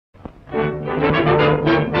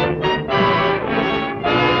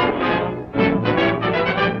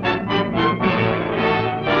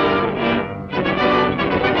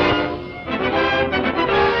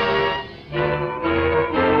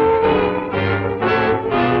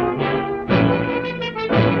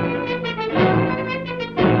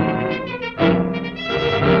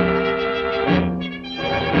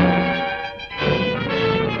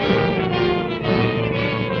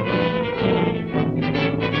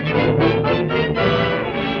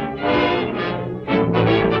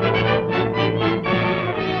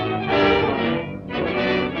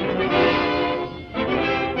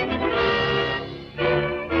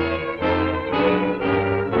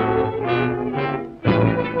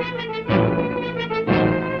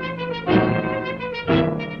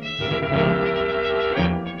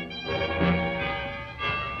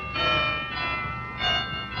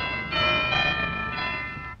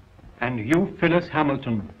Nicholas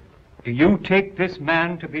Hamilton, do you take this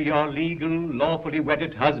man to be your legal, lawfully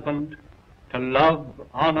wedded husband, to love,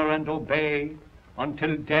 honor, and obey,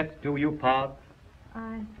 until death do you part?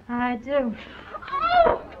 I do.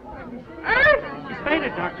 Oh! She's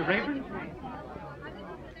fainted, Dr. Rayburn.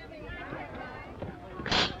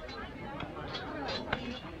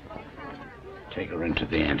 Take her into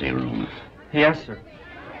the anteroom. Yes, sir.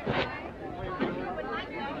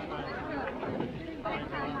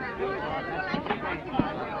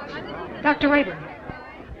 Dr. Rayburn,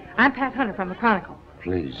 I'm Pat Hunter from the Chronicle.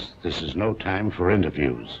 Please, this is no time for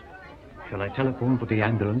interviews. Shall I telephone for the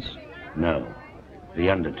ambulance? No.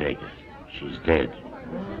 The undertaker. She's dead.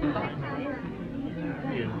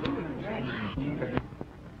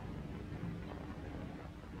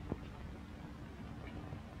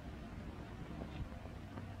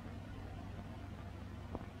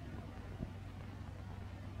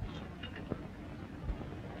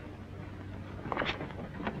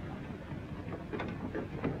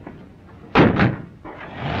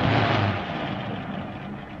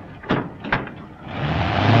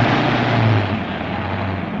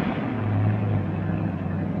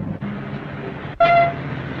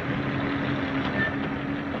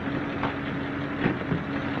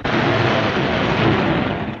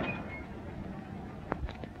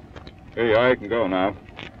 Hey, I can go now.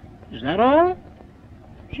 Is that all?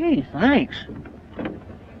 Gee, thanks.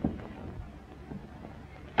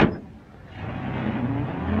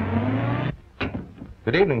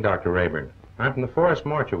 Good evening, Dr. Rayburn. I'm from the Forest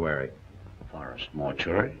Mortuary. Forest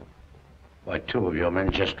Mortuary? Why, two of your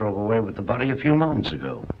men just drove away with the body a few moments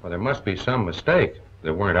ago. Well, there must be some mistake.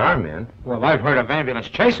 They weren't our men. Well, I've heard of ambulance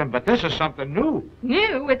chasing, but this is something new.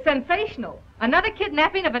 New? It's sensational. Another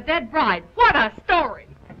kidnapping of a dead bride. What a story!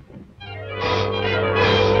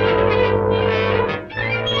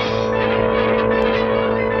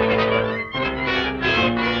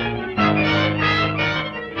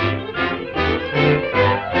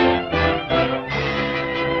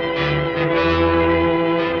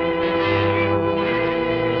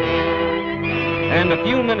 And a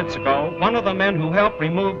few minutes ago, one of the men who helped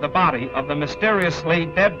remove the body of the mysteriously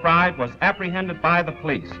dead bride was apprehended by the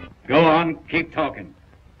police. Go on, keep talking.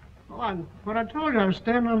 Well, what I told you, I was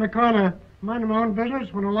standing on the corner, minding my own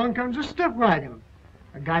business, when along comes a stiff wagon.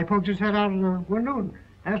 A guy poked his head out of the window and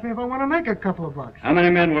asked me if I want to make a couple of bucks. How many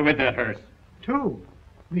men were with that hearse? 2.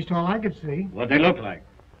 At least all I could see. What'd they look like?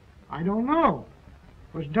 I don't know.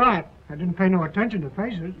 It was dark. I didn't pay no attention to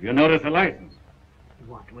faces. You noticed the license?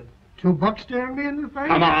 What, with $2 staring me in the face?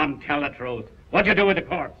 Come on, tell the truth. What'd you do with the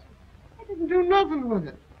corpse? I didn't do nothing with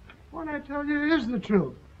it. What I tell you is the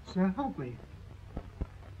truth. So help me.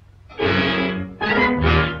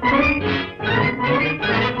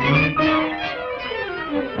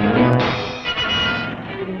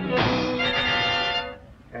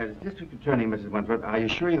 As District Attorney, Mrs. Wentworth, I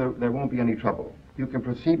assure you there won't be any trouble. You can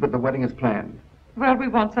proceed with the wedding as planned. Well, we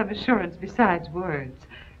want some assurance besides words.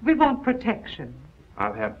 We want protection.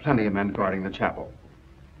 I'll have plenty of men guarding the chapel.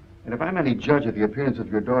 And if I'm any judge of the appearance of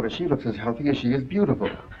your daughter, she looks as healthy as she is beautiful.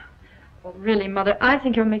 Well, really, Mother, I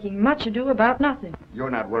think you're making much ado about nothing.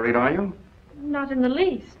 You're not worried, are you? Not in the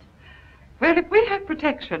least. Well, if we have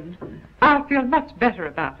protection, I'll feel much better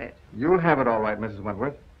about it. You'll have it all right, Mrs.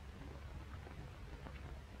 Wentworth.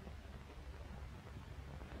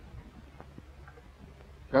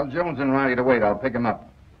 Tell Jones and Riley to wait. I'll pick him up.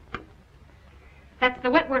 That's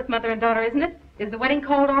the Wentworth mother and daughter, isn't it? Is the wedding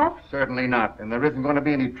called off? Certainly not. And there isn't going to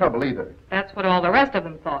be any trouble either. That's what all the rest of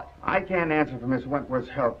them thought. I can't answer for Miss Wentworth's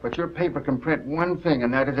health, but your paper can print one thing,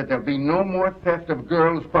 and that is that there'll be no more theft of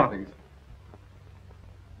girls' bodies.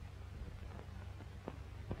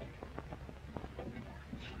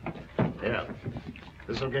 Yeah.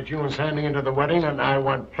 This'll get you and Sandy into the wedding, and I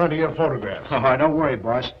want plenty of photographs. Oh, don't worry,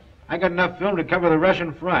 boss. I got enough film to cover the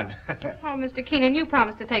Russian front. Oh, Mr. Keenan, you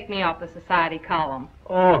promised to take me off the society column.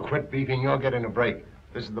 Oh, quit beefing. You're getting a break.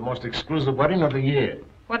 This is the most exclusive wedding of the year.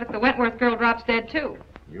 What if the Wentworth girl drops dead, too?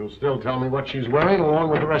 You'll still tell me what she's wearing,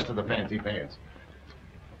 along with the rest of the fancy pants.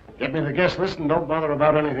 Get me the guest list and don't bother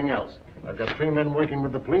about anything else. I've got 3 men working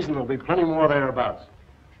with the police, and there'll be plenty more thereabouts.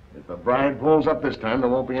 If the bride pulls up this time, there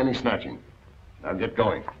won't be any snatching. Now get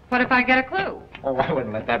going. What if I get a clue? Oh, I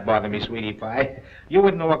wouldn't let that bother me, sweetie pie. You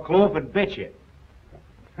wouldn't know a clue if it bit you.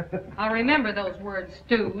 I'll remember those words,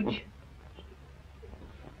 stooge.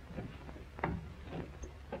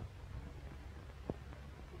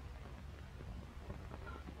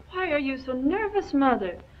 Why are you so nervous,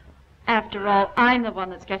 Mother? After all, I'm the one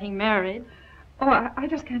that's getting married. Oh, I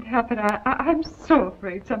just can't help it. I'm so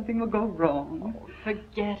afraid something will go wrong. Oh,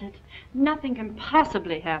 forget it. Nothing can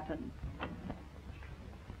possibly happen.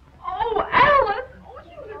 Oh, Alice!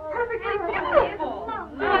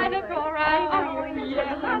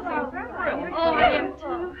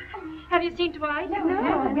 Dwight.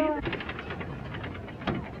 No.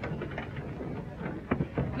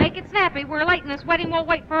 Make it snappy. We're late and this wedding won't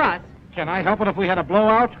wait for us. Can I help it if we had a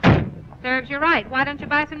blowout? Serves you right. Why don't you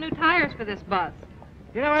buy some new tires for this bus?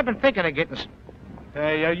 You know, I've been thinking of getting...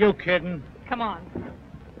 Hey, are you kidding? Come on.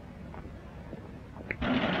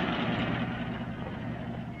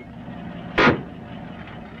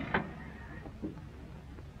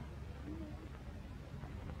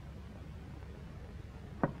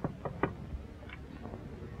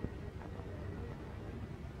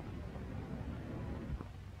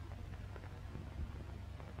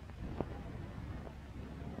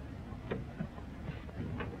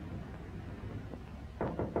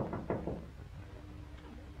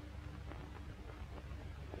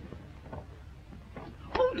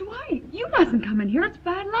 Oh, Dwight, you mustn't come in here. It's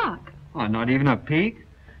bad luck. Oh, not even a peek?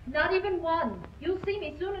 Not even one. You'll see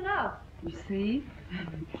me soon enough. You see?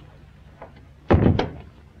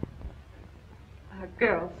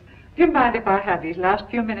 Girls, do you mind if I have these last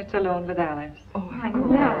few minutes alone with Alice? Oh, I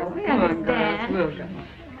know. We understand.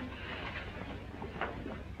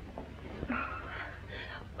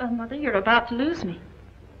 Well, Mother, you're about to lose me.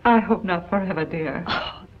 I hope not forever, dear.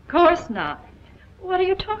 Oh, of course not. What are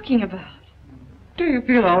you talking about? Do you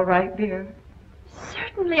feel all right, dear?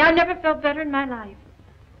 Certainly. I never felt better in my life.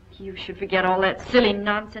 You should forget all that silly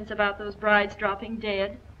nonsense about those brides dropping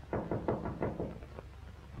dead.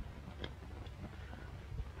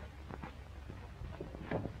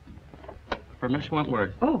 For Miss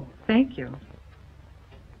Wentworth. Oh, thank you.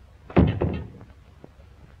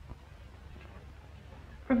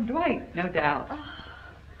 From Dwight, no doubt.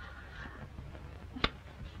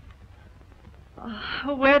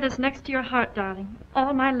 Oh, wear this next to your heart, darling.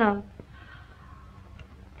 All my love.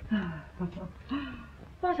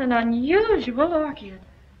 What an unusual orchid.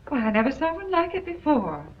 Why, I never saw one like it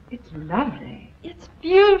before. It's lovely. It's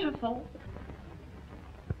beautiful.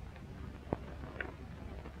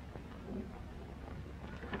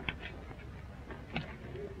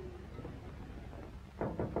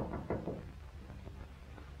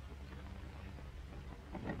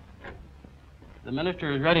 The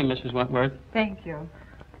minister is ready, Mrs. Wentworth. Thank you.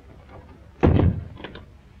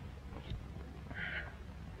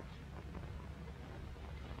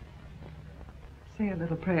 Say a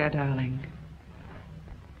little prayer, darling.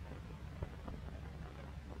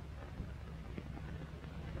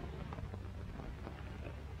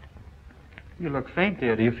 You look faint,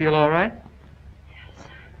 dear. Do you feel all right?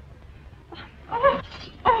 Oh, Alice!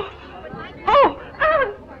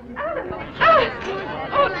 Alice!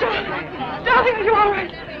 Oh, darling, are you all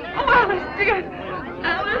right? Oh, Alice, dear!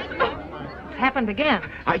 Alice! Oh. It's happened again.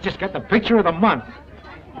 I just got the picture of the month.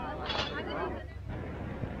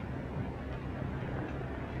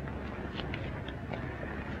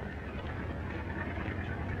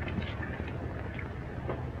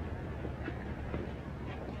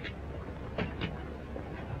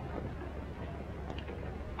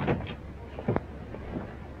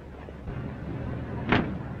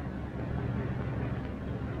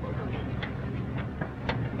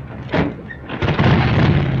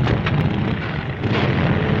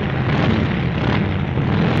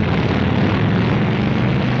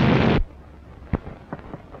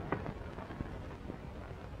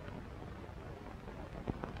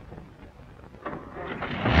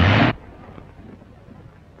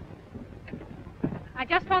 I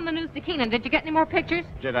just phoned the news to Keenan. Did you get any more pictures?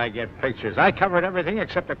 Did I get pictures? I covered everything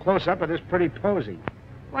except a close-up of this pretty posy.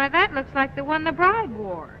 Why, that looks like the one the bride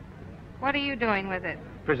wore. What are you doing with it?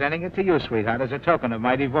 Presenting it to you, sweetheart, as a token of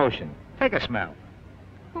my devotion. Take a smell.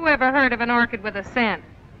 Who ever heard of an orchid with a scent?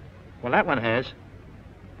 Well, that one has.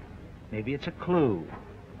 Maybe it's a clue.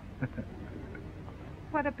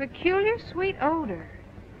 What a peculiar sweet odor.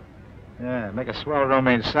 Yeah, make a swell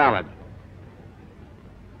romaine salad.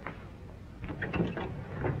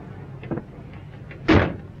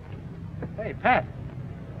 Hey, Pat,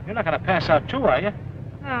 you're not going to pass out too, are you?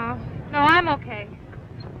 No, I'm okay.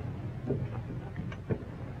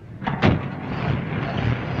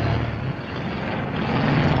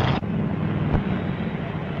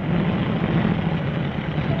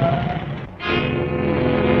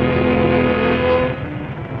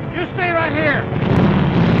 You stay right here.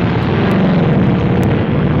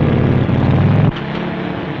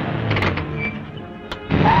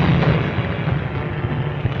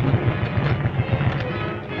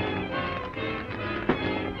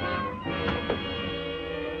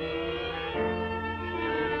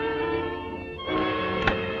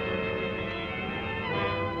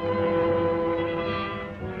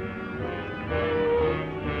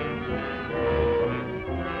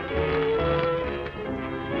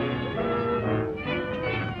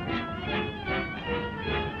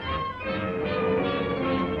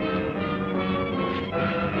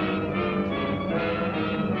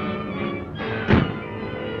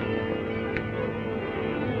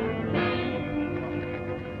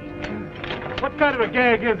 kind of a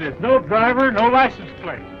gag is this? No driver, no license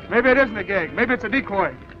plate. Maybe it isn't a gag. Maybe it's a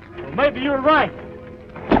decoy. Well, maybe you're right.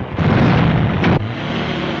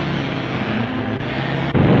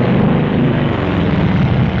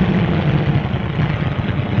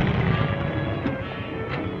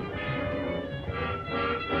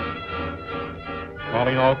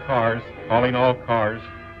 Calling all cars, calling all cars.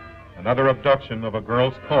 Another abduction of a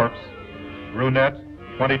girl's corpse. Brunette,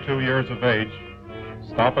 22 years of age.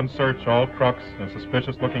 Stop and search all trucks and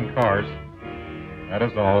suspicious-looking cars. That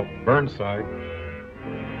is all. Burnside.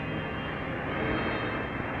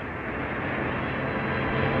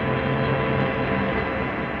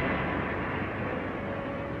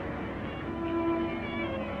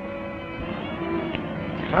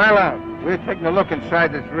 Pile out. We're taking a look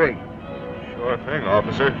inside this rig. Sure thing,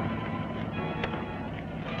 officer.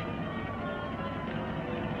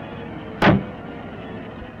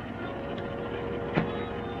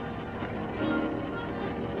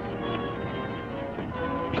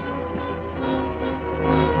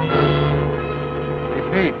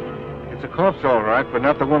 It's a corpse, all right, but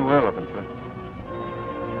not the one we're looking for.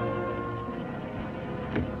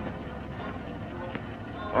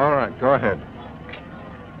 All right, go ahead.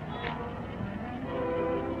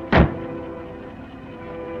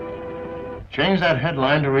 Change that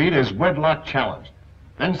headline to read as Wedlock Challenged.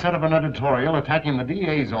 Then set up an editorial attacking the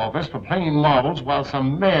DA's office for playing marbles while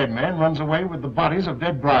some madman runs away with the bodies of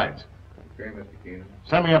dead brides. Okay, Mr. Keenan.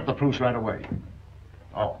 Send me up the proofs right away.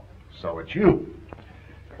 Oh, so it's you.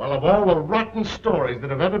 Well, of all the rotten stories that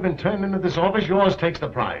have ever been turned into this office, yours takes the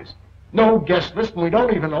prize. No guest list, and we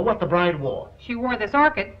don't even know what the bride wore. She wore this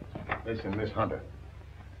orchid. Listen, Miss Hunter,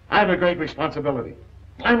 I have a great responsibility.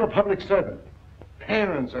 I'm a public servant.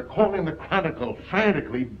 Parents are calling the Chronicle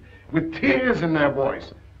frantically with tears in their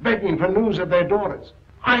voice, begging for news of their daughters.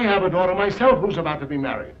 I have a daughter myself who's about to be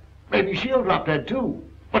married. Maybe she'll drop dead, too.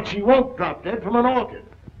 But she won't drop dead from an orchid.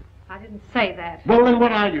 I didn't say that. Well, then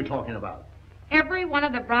what are you talking about? Every one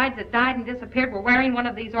of the brides that died and disappeared were wearing one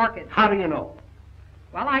of these orchids. How do you know?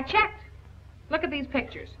 Well, I checked. Look at these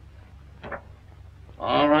pictures.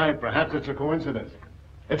 All right, perhaps it's a coincidence.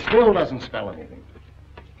 It still doesn't spell anything.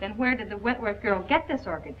 Then where did the Wentworth girl get this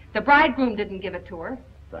orchid? The bridegroom didn't give it to her.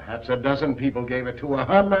 Perhaps a dozen people gave it to her.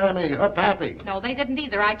 Her mammy, her pappy. No, they didn't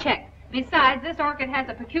either. I checked. Besides, this orchid has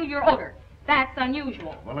a peculiar odor. That's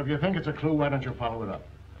unusual. Well, if you think it's a clue, why don't you follow it up?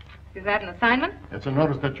 Is that an assignment? It's a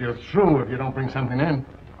notice that you're through if you don't bring something in.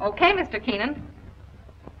 Okay, Mr. Keenan.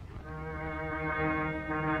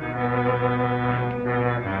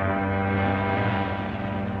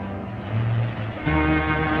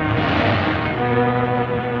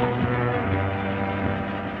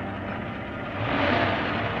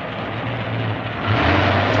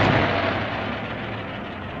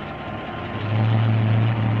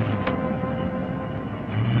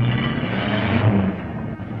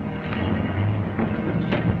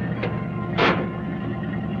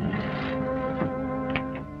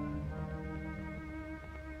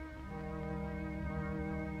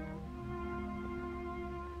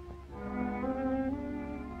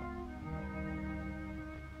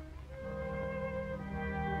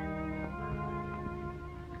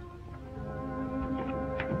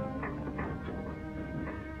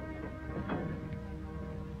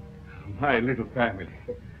 My little family.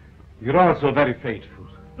 You're all so very faithful.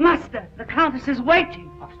 Master, the Countess is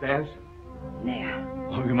waiting. Upstairs? There.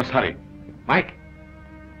 Oh, we must hurry. Mike?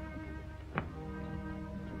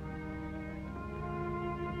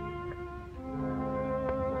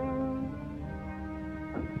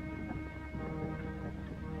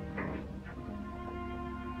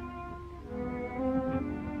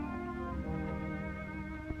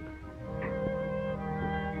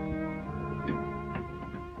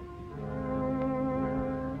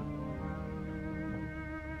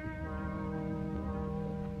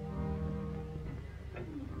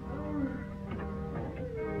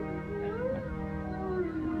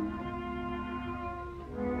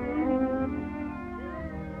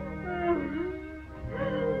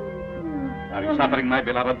 Are you suffering, my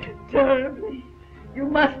beloved? Terribly. You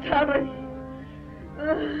must hurry.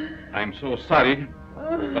 I'm so sorry,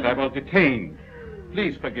 but I was detained.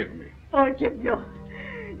 Please forgive me. Forgive you.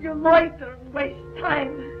 You loiter and waste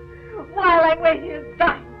time while I wait here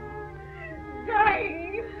dying.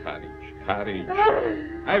 Dying. Courage.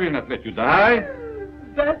 I will not let you die.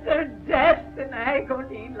 Better death than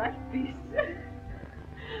agony like this.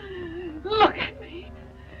 Look at me.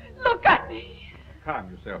 Look at me.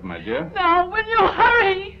 Calm yourself, my dear. Now, will you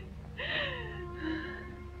hurry?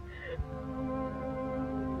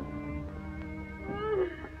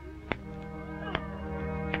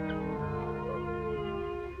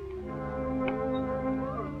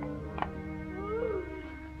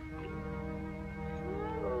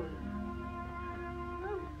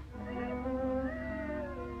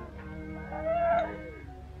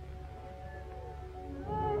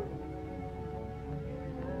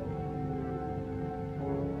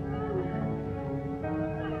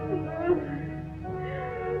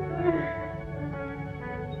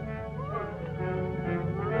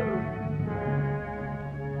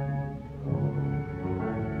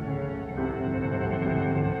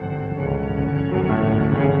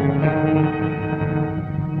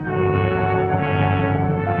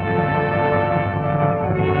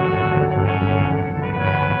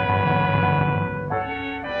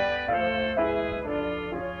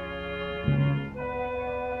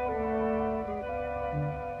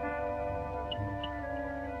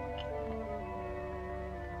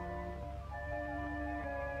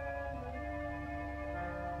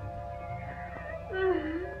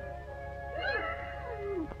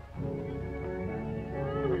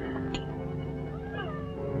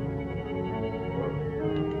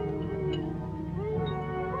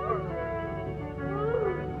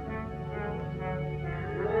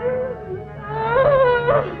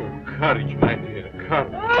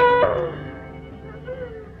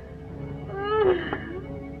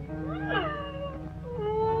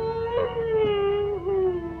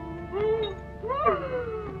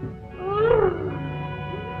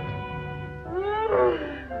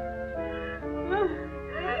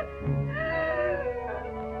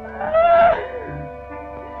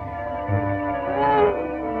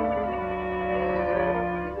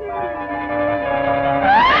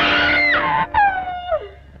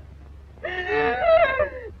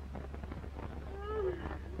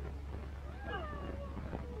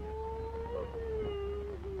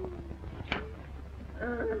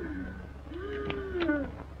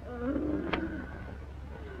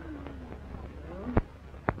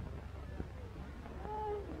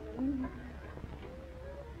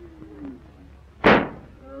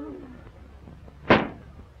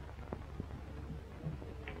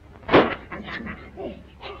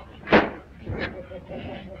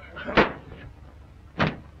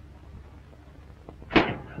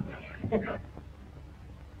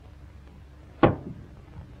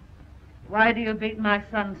 Why do you beat my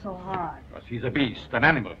son so hard? Because he's a beast, an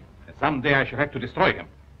animal. And someday I shall have to destroy him.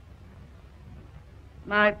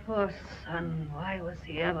 My poor son, why was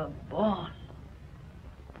he ever born?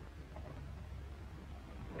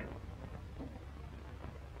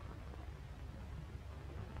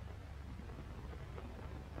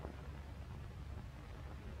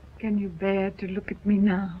 Can you bear to look at me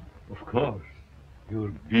now? Of course. You're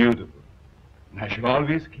beautiful. And I shall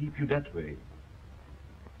always keep you that way.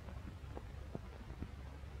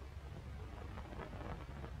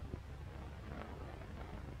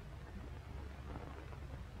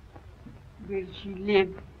 Will she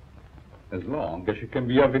live? As long as she can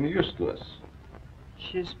be of any use to us.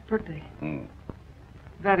 She's pretty.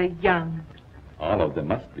 Very young. All of them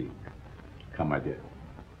must be. Come, my dear.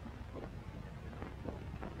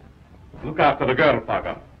 Look after the girl,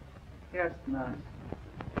 Parker. Yes, nurse.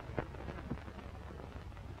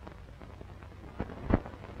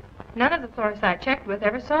 None of the florists I checked with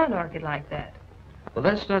ever saw an orchid like that. Well,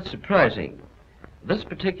 that's not surprising. This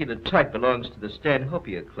particular type belongs to the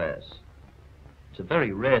Stanhopea class. It's a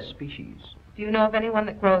very rare species. Do you know of anyone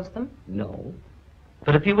that grows them? No.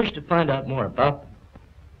 But if you wish to find out more about them,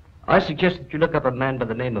 I suggest that you look up a man by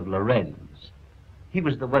the name of Lorenz. He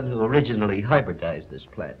was the one who originally hybridized this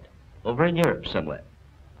plant, over in Europe somewhere.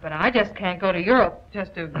 But I just can't go to Europe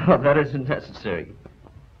just to... Oh, that isn't necessary.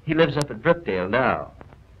 He lives up at Brookdale now.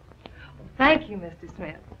 Thank you, Mr.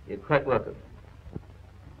 Smith. You're quite welcome.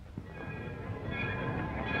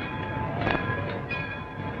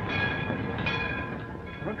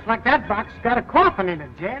 Looks like that box got a coffin in it,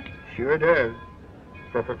 Jed. Sure does.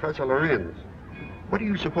 For Professor Lorenz. What do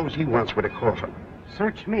you suppose he wants with a coffin?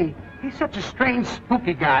 Search me. He's such a strange,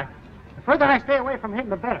 spooky guy. The further I stay away from him,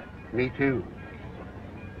 the better. Me too.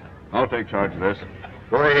 I'll take charge of this.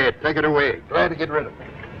 Go ahead, take it away. Glad to get rid of it.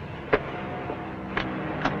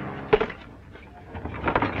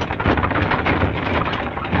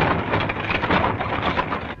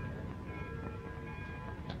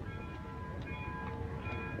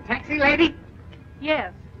 Taxi, lady?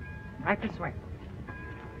 Yes. Right this way.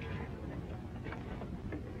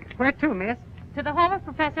 Where to, miss? To the home of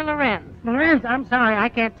Professor Lorenz. Lorenz, I'm sorry, I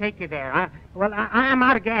can't take you there. I'm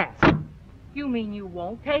out of gas. You mean you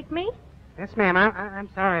won't take me? Yes, ma'am, I'm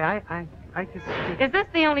sorry. I just... Is this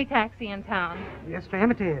the only taxi in town? Yes,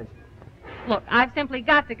 ma'am, it is. Look, I've simply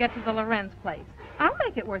got to get to the Lorenz place. I'll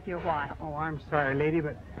make it worth your while. Oh, I'm sorry, lady,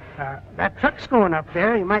 but that truck's going up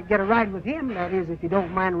there. You might get a ride with him, that is, if you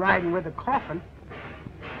don't mind riding with a coffin.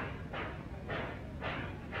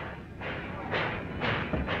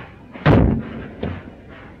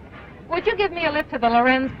 Would you give me a lift to the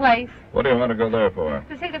Lorenz place? What do you want to go there for?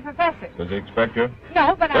 To see the professor. Does he expect you?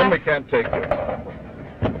 No, but Then we can't take you.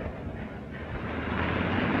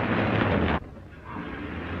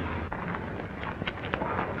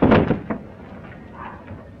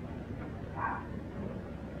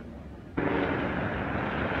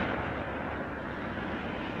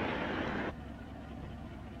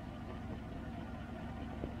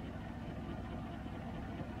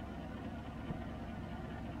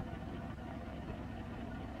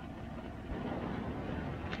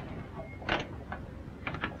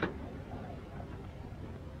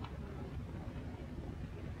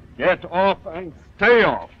 Get off and stay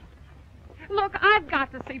off. Look, I've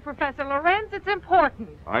got to see Professor Lorenz. It's important.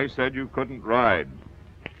 I said you couldn't ride.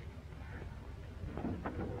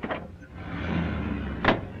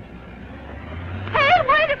 Hey,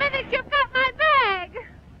 wait a minute. You've got my bag.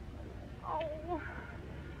 Oh.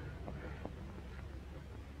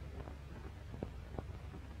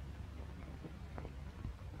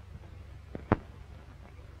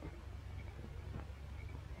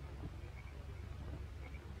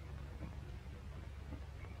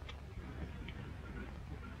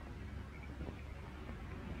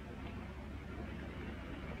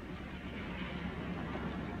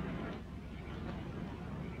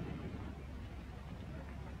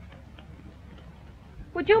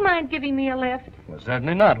 Would you mind giving me a lift? Well,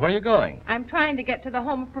 certainly not. Where are you going? I'm trying to get to the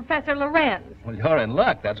home of Professor Lorenz. Well, you're in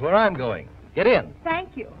luck. That's where I'm going. Get in.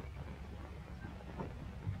 Thank you.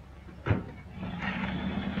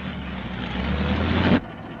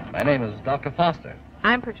 My name is Dr. Foster.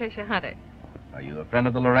 I'm Patricia Hunter. Are you a friend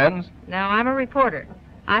of the Lorenz? No, I'm a reporter.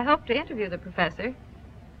 I hope to interview the professor.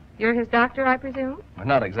 You're his doctor, I presume? Well,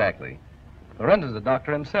 not exactly. Lorenz is a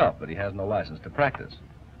doctor himself, but he has no license to practice.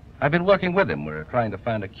 I've been working with him. We're trying to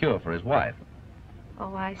find a cure for his wife.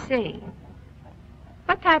 Oh, I see.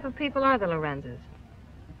 What type of people are the Lorenzes?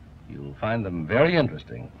 You'll find them very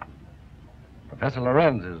interesting. Professor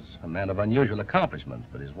Lorenz is a man of unusual accomplishments,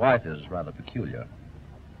 but his wife is rather peculiar.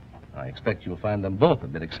 I expect you'll find them both a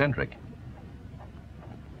bit eccentric.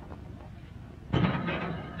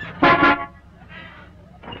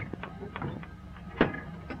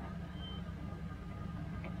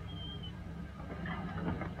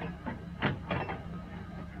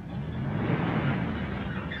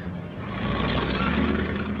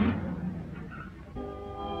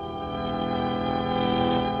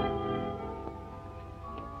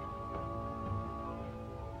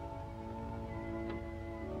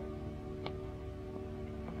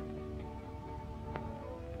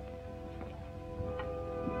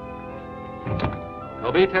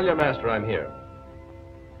 Toby, tell your master I'm here.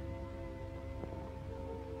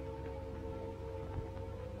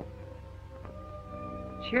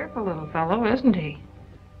 Cheerful little fellow, isn't he?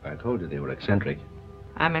 I told you they were eccentric.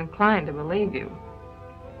 I'm inclined to believe you.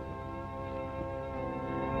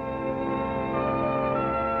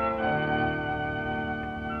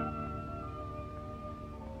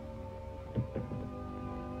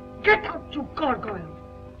 Get out, you gargoyle!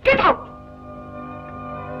 Get out!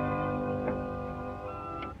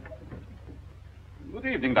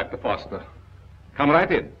 Good evening, Dr. Foster. Come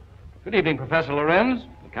right in. Good evening, Professor Lorenz,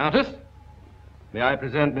 the Countess. May I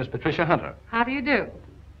present Miss Patricia Hunter? How do you do?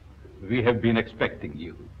 We have been expecting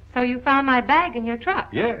you. So you found my bag in your truck?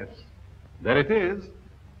 Yes. There it is.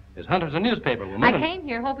 Miss Hunter's a newspaper woman. I came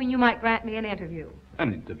here hoping you might grant me an interview.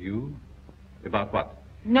 An interview? About what?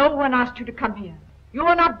 No one asked you to come here. You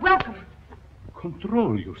are not welcome.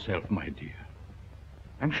 Control yourself, my dear.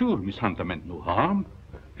 I'm sure Miss Hunter meant no harm.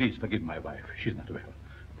 Please forgive my wife. She's not well.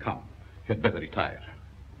 Come, you had better retire.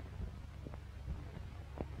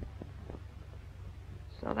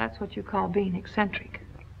 So that's what you call being eccentric.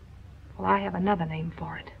 Well, I have another name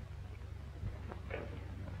for it.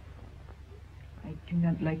 I do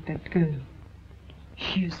not like that girl.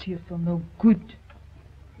 She is here for no good.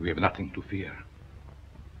 We have nothing to fear.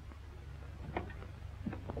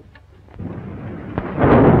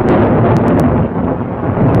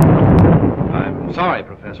 I'm sorry,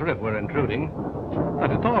 Professor, if we're intruding.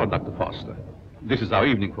 Not at all, Dr. Foster. This is our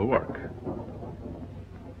evening for work.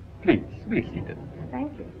 Please, be seated.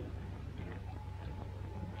 Thank you.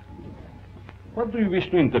 What do you wish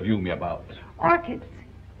to interview me about? Orchids.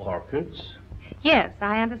 Orchids? Yes,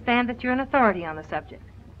 I understand that you're an authority on the subject.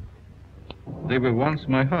 They were once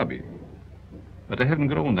my hobby, but I haven't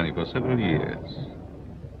grown any for several years.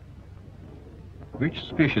 Which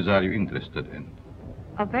species are you interested in?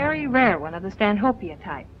 A very rare one of the Stanhopea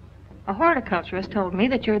type. A horticulturist told me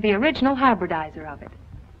that you're the original hybridizer of it.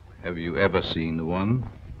 Have you ever seen one?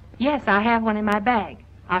 Yes, I have one in my bag.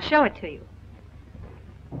 I'll show it to you.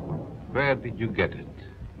 Where did you get it?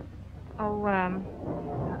 Oh,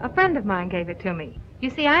 a friend of mine gave it to me. You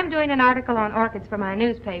see, I'm doing an article on orchids for my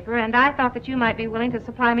newspaper, and I thought that you might be willing to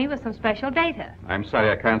supply me with some special data. I'm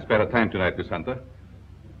sorry I can't spare a time tonight, Miss Hunter.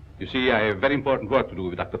 You see, I have very important work to do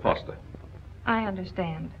with Dr. Foster. I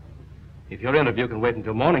understand. If your interview can wait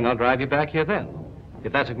until morning, I'll drive you back here then.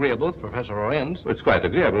 If that's agreeable to Professor Lorenz. Well, it's quite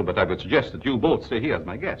agreeable, but I would suggest that you both stay here as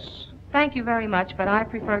my guests. Thank you very much, but I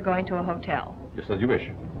prefer going to a hotel. Just as you wish.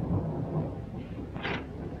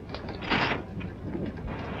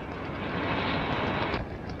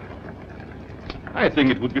 I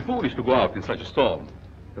think it would be foolish to go out in such a storm.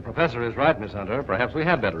 The professor is right, Miss Hunter. Perhaps we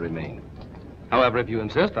had better remain. However, if you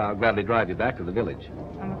insist, I'll gladly drive you back to the village.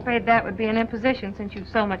 I'm afraid that would be an imposition since you've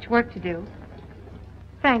so much work to do.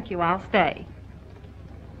 Thank you, I'll stay.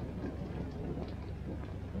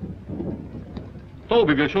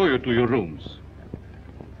 Toby will show you to your rooms.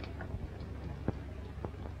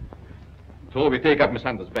 Toby, take up Miss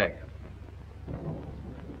Hunter's bag.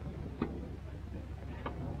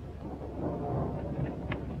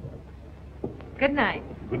 Good night.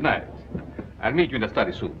 Good night. I'll meet you in the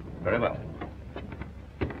study soon. Very well.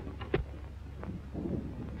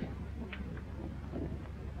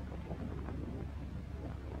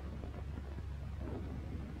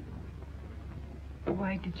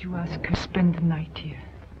 Why did you ask her to spend the night here?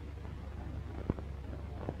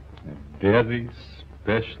 A very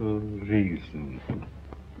special reason.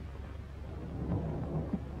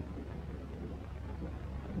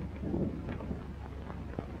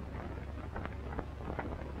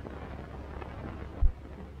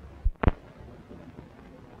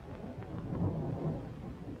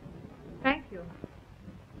 Thank you.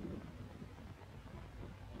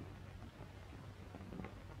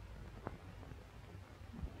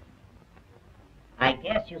 I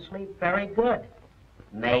guess you sleep very good.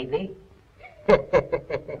 Maybe.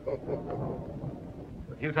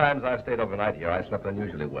 few times I've stayed overnight here, I slept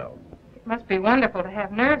unusually well. It must be wonderful to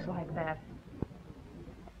have nerves like that.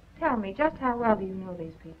 Tell me, just how well do you know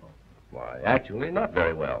these people? Why, actually, not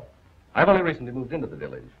very well. I've only recently moved into the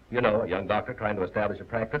village. You know, a young doctor trying to establish a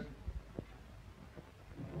practice.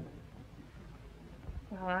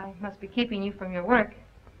 Well, I must be keeping you from your work.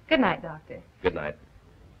 Good night, Doctor. Good night.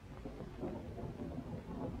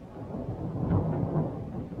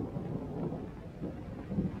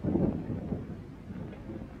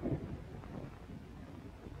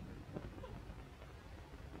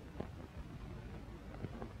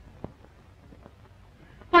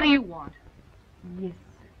 What do you want? Yes,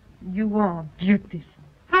 you are beautiful.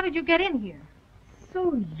 How did you get in here?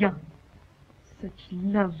 So young. Such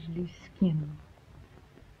lovely skin.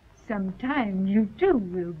 Sometime you too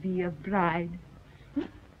will be a bride.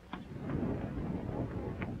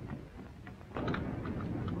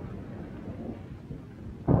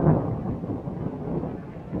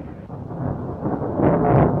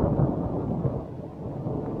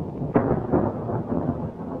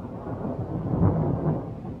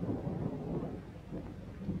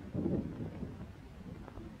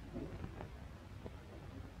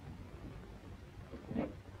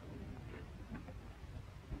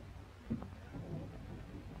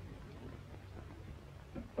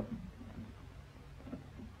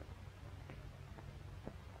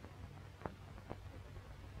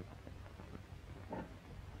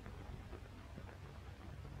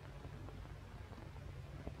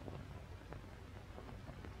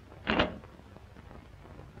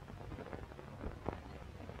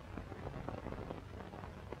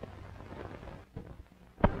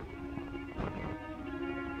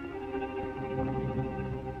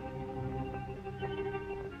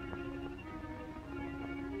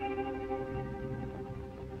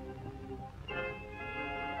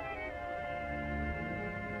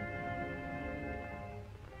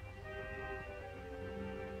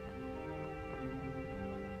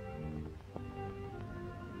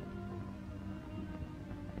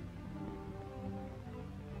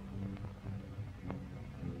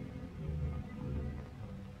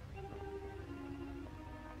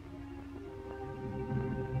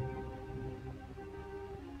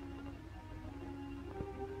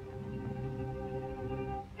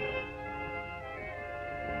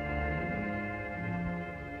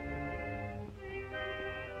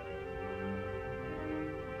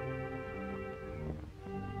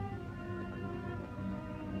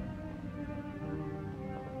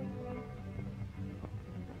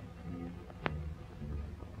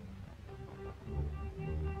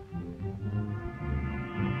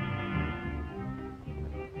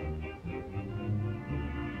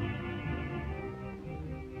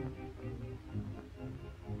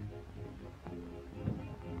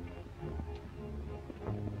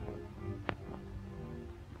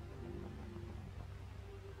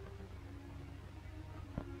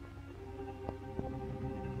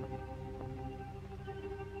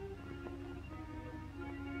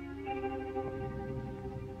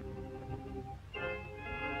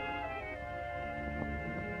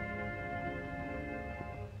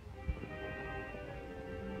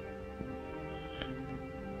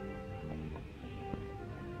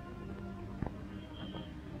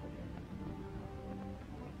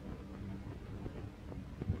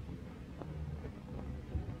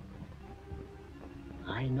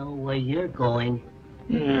 I know where you're going.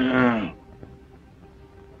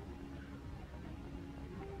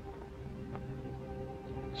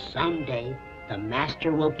 Someday, the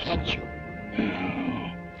master will catch you.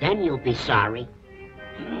 Then you'll be sorry.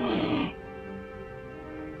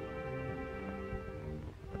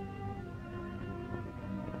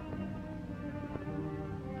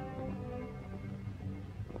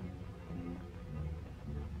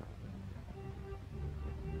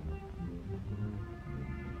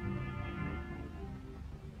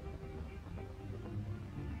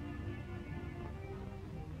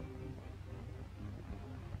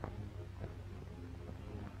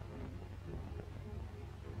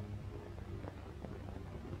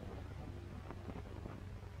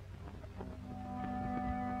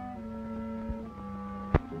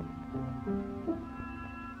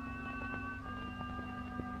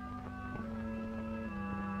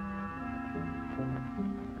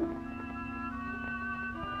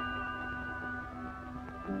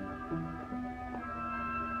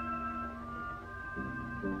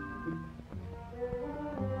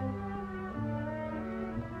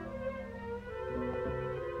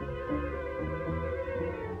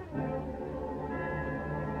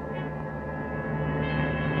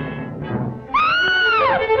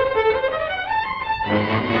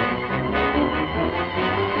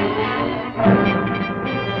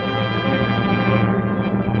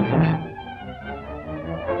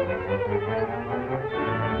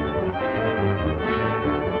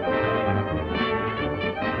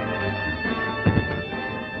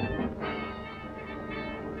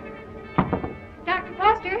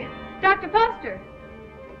 Foster! Dr. Foster!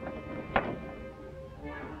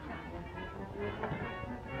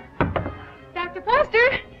 Dr.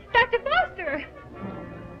 Foster! Dr. Foster!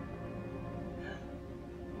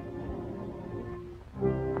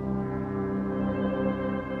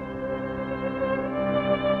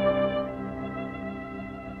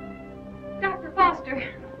 Dr.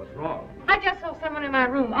 Foster! What's wrong? I just saw someone in my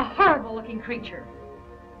room, a horrible-looking creature.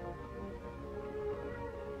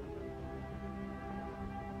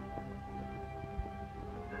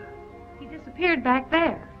 He disappeared back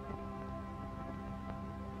there.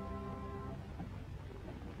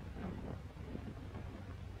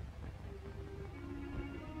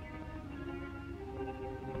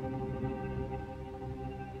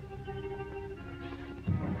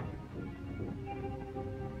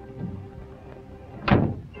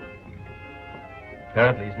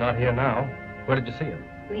 Apparently he's not here now. Where did you see him?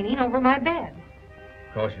 Leaning over my bed.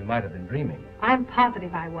 Of course, you might have been dreaming. I'm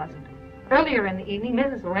positive I wasn't. Earlier in the evening,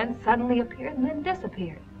 Mrs. Lorenz suddenly appeared and then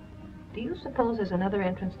disappeared. Do you suppose there's another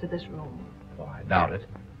entrance to this room? Oh, I doubt it.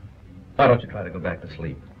 Why don't you try to go back to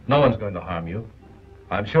sleep? No one's going to harm you.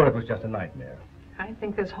 I'm sure it was just a nightmare. I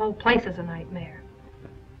think this whole place is a nightmare.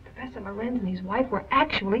 Professor Lorenz and his wife were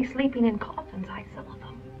actually sleeping in coffins. I saw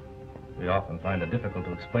them. We often find it difficult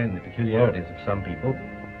to explain the peculiarities of some people.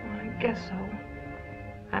 I guess so.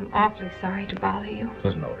 I'm awfully sorry to bother you. It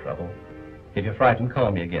was no trouble. If you're frightened,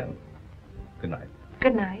 call me again. Good night.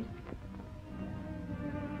 Good night.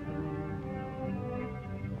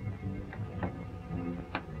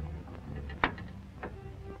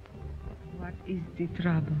 What is the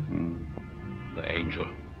trouble? The angel.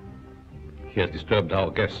 He has disturbed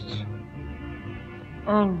our guests.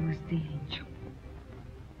 Always the angel.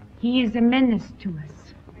 He is a menace to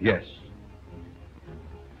us. Yes.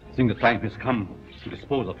 I think the time has come to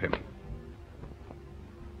dispose of him.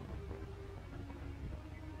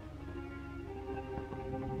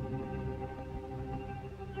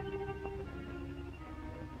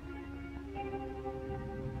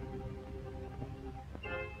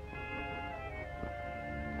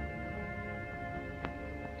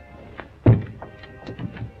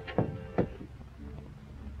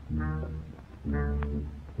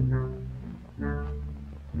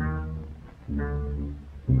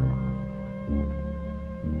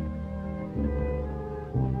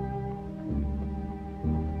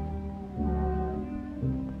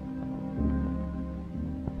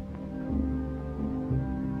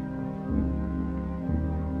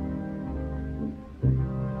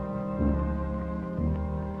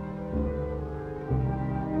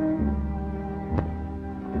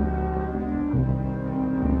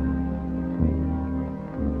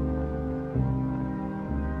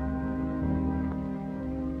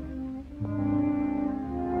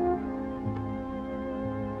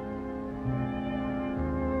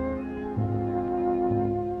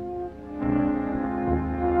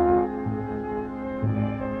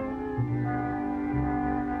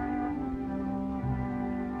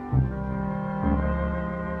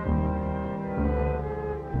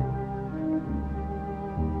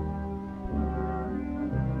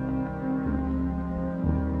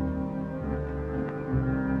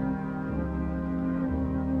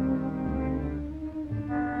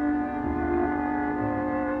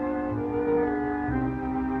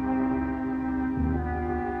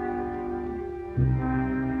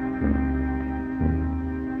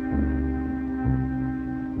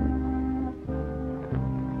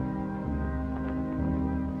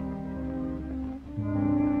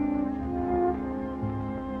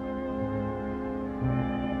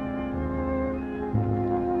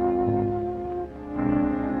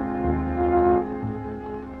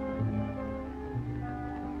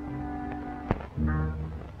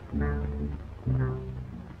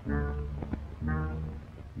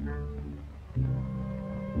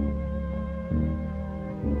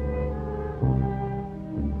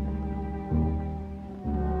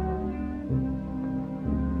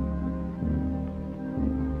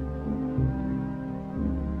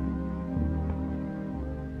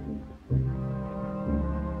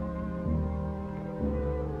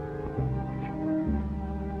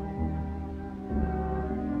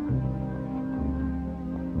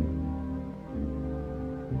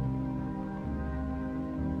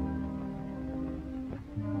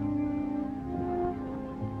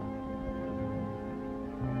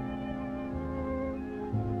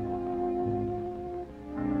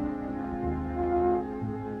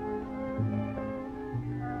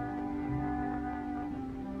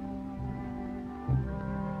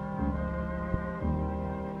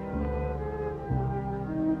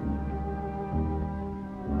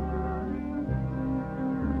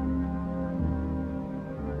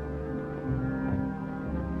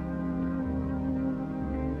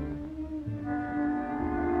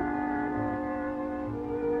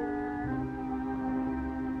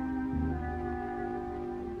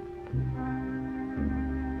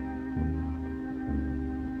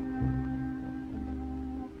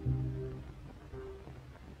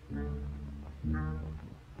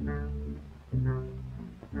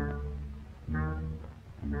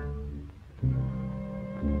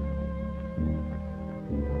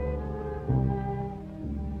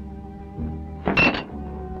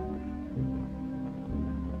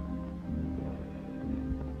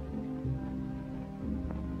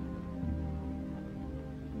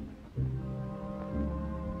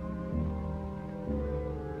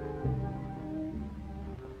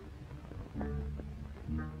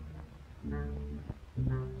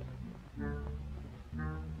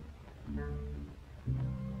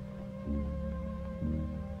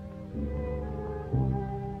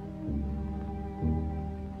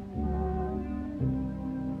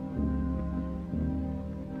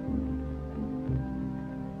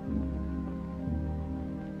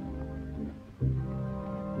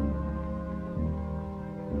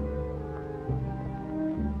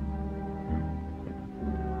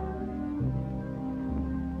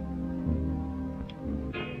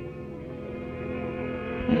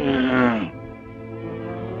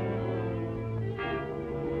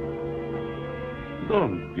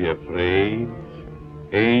 Don't be afraid,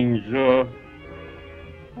 Angel.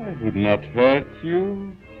 I would not hurt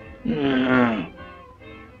you.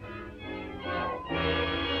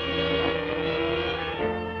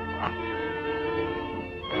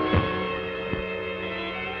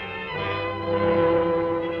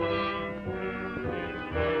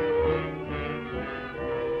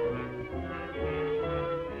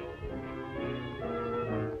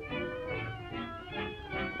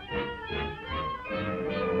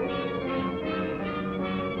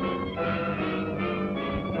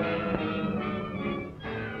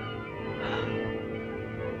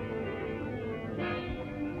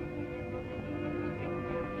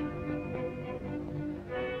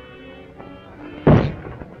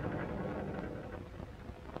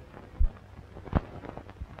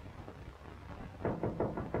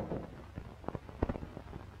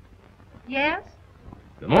 Yes?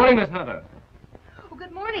 Good morning, Miss Hunter. Oh,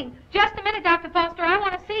 good morning. Just a minute, Dr. Foster. I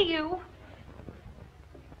want to see you.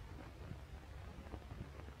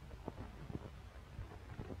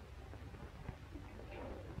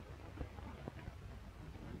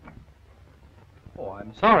 Oh,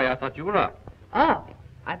 I'm sorry. I thought you were up. Oh,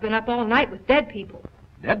 I've been up all night with dead people.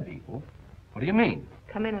 Dead people? What do you mean?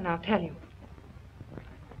 Come in and I'll tell you.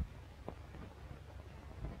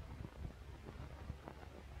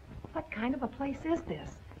 What kind of a place is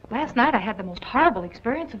this? Last night I had the most horrible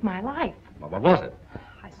experience of my life. Well, what was it?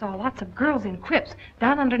 I saw lots of girls in crypts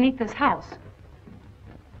down underneath this house.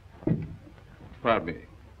 Pardon me.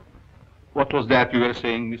 What was that you were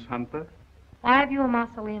saying, Miss Hunter? Why have you a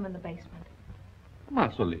mausoleum in the basement?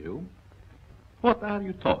 Mausoleum? What are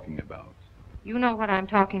you talking about? You know what I'm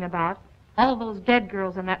talking about. All those dead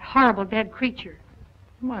girls and that horrible dead creature.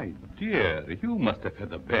 My dear, you must have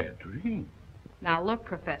had a bad dream. Now look,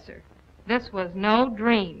 Professor, this was no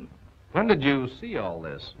dream. When did you see all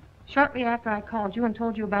this? Shortly after I called you and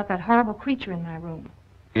told you about that horrible creature in my room.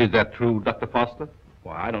 Is that true, Dr. Foster?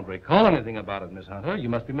 Why, I don't recall anything about it, Miss Hunter. You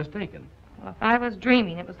must be mistaken. Well, if I was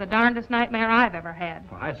dreaming, it was the darndest nightmare I've ever had.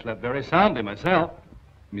 Well, I slept very soundly myself.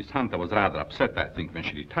 Miss Hunter was rather upset, I think, when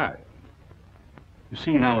she retired. You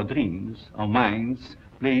see, in our dreams, our minds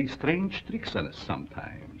play strange tricks on us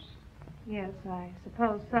sometimes. Yes, I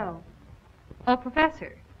suppose so. Oh,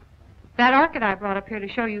 Professor, that orchid I brought up here to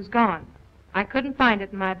show you's gone. I couldn't find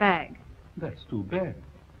it in my bag. That's too bad.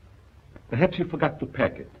 Perhaps you forgot to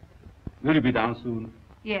pack it. Will you be down soon?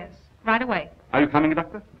 Yes, right away. Are you coming,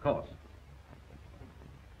 Doctor? Of course.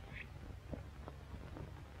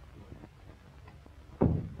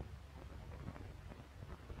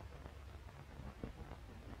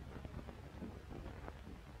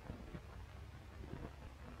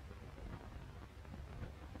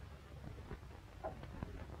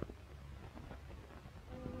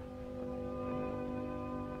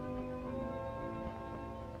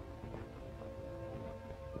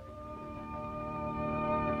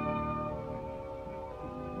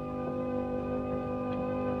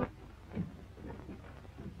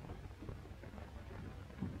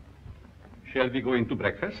 Shall we go into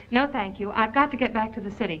breakfast? No, thank you. I've got to get back to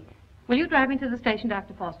the city. Will you drive me to the station,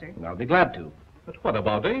 Dr. Foster? I'll be glad to. But what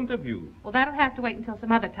about the interview? Well, that'll have to wait until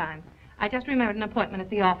some other time. I just remembered an appointment at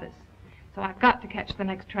the office. So I've got to catch the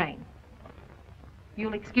next train.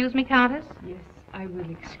 You'll excuse me, Countess? Yes, I will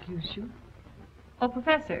excuse you. Oh,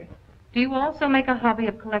 Professor, do you also make a hobby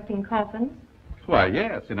of collecting coffins? Why,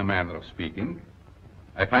 yes, in a manner of speaking.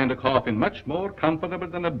 I find a coffin much more comfortable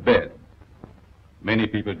than a bed. Many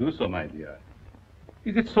people do so, my dear.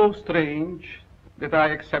 Is it so strange that I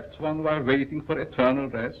accept one while waiting for eternal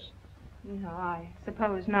rest? No, I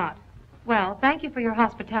suppose not. Well, thank you for your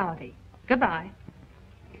hospitality. Goodbye.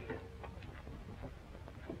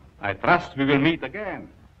 I trust we will meet again.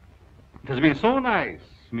 It has been so nice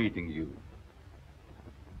meeting you.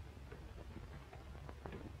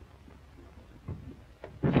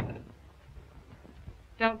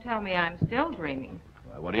 Don't tell me I'm still dreaming.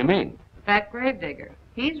 Why, what do you mean? That gravedigger.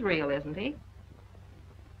 He's real, isn't he?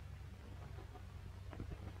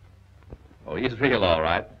 Oh, he's real, all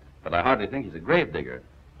right. But I hardly think he's a gravedigger.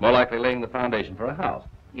 More likely laying the foundation for a house.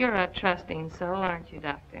 You're a trusting soul, aren't you,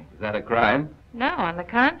 Doctor? Is that a crime? No, on the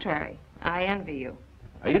contrary. I envy you.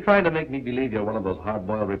 Are you trying to make me believe you're one of those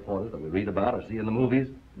hard-boiled reporters that we read about or see in the movies?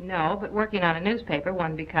 No, but working on a newspaper,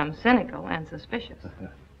 one becomes cynical and suspicious.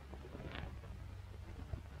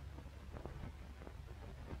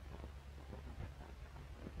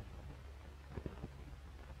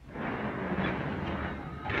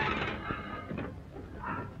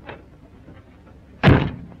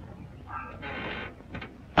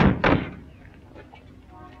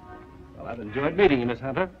 Well, I've enjoyed meeting you, Miss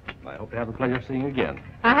Hunter. I hope to have the pleasure of seeing you again.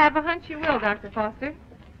 I have a hunch you will, Dr. Foster.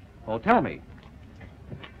 Oh, tell me.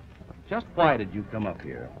 Just why did you come up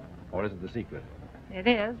here? Or is it the secret? It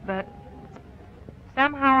is, but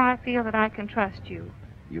somehow I feel that I can trust you.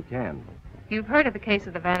 You can. You've heard of the case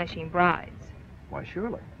of the vanishing brides. Why,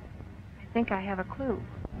 surely. I think I have a clue.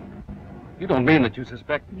 You don't mean that you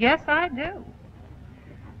suspect... Yes, I do.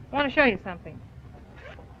 I want to show you something.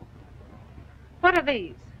 What are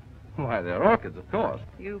these? Why, they're orchids, of course.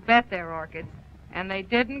 You bet they're orchids. And they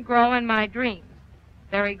didn't grow in my dreams.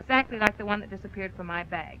 They're exactly like the one that disappeared from my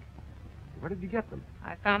bag. Where did you get them?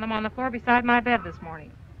 I found them on the floor beside my bed this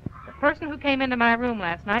morning. The person who came into my room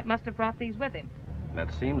last night must have brought these with him.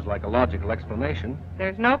 That seems like a logical explanation.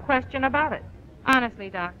 There's no question about it. Honestly,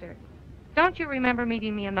 Doctor, don't you remember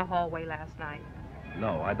meeting me in the hallway last night?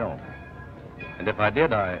 No, I don't. And if I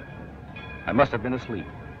did, I must have been asleep.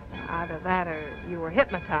 Either that or you were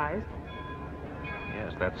hypnotized.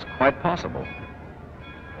 Yes, that's quite possible.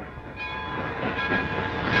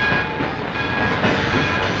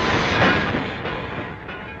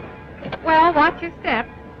 Well, watch your step.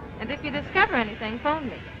 And if you discover anything, phone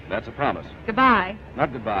me. That's a promise. Goodbye.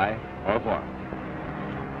 Not goodbye. Au revoir.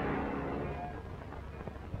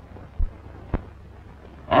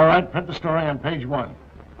 All right, print the story on page 1.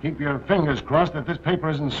 Keep your fingers crossed that this paper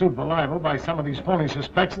isn't sued for libel by some of these phony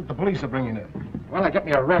suspects that the police are bringing in. Well, get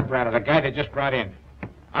me a Rembrandt of the guy they just brought in.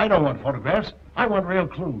 I don't want photographs. I want real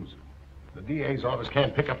clues. The DA's office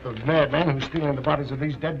can't pick up the madman who's stealing the bodies of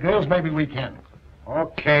these dead girls. Maybe we can.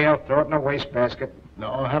 Okay, I'll throw it in a wastebasket. No,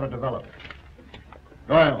 I'll have it developed.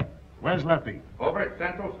 Doyle, where's Lefty? Over at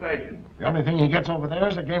Central Station. The only thing he gets over there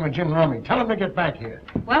is a game of gin rummy. Tell him to get back here.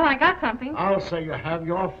 Well, I got something. I'll say you have.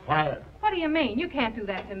 You're fired. What do you mean? You can't do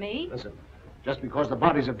that to me. Listen, just because the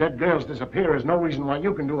bodies of dead girls disappear is no reason why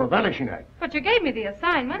you can do a vanishing act. But you gave me the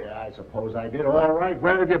assignment. Yeah, I suppose I did. All right,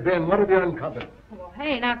 where have you been? What have you uncovered? Well,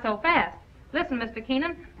 hey, not so fast. Listen, Mr.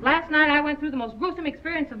 Keenan, last night I went through the most gruesome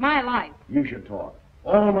experience of my life. You should talk.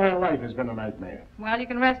 All my life has been a nightmare. Well, you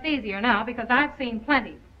can rest easier now because I've seen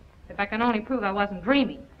plenty. If I can only prove I wasn't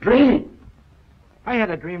dreaming. Dreaming? I had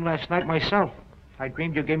a dream last night myself. I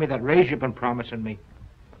dreamed you gave me that raise you've been promising me.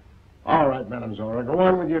 All right, Madame Zora, go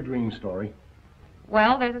on with your dream story.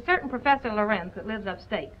 Well, there's a certain Professor Lorenz that lives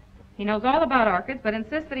upstate. He knows all about orchids, but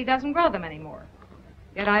insists that he doesn't grow them anymore.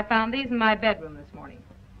 Yet I found these in my bedroom this morning.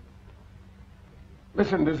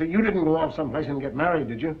 Listen, Dizzy, you didn't go off someplace and get married,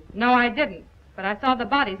 did you? No, I didn't. But I saw the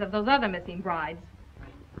bodies of those other missing brides.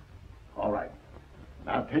 All right.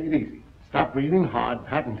 Now, take it easy. Stop breathing hard,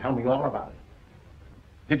 Pat, and tell me all about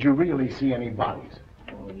it. Did you really see any bodies?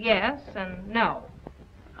 Yes and no.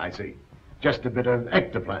 I see. Just a bit of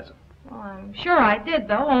ectoplasm. Well, I'm sure I did,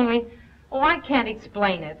 though, only... Oh, I can't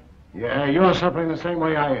explain it. Yeah, you're suffering the same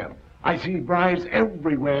way I am. I see brides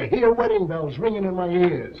everywhere. Hear wedding bells ringing in my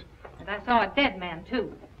ears. And I saw a dead man,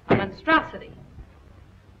 too. A monstrosity.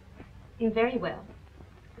 Very well.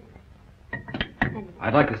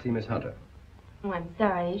 I'd like to see Miss Hunter. Oh, I'm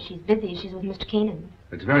sorry. She's busy. She's with Mr. Keenan.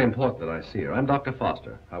 It's very important that I see her. I'm Dr.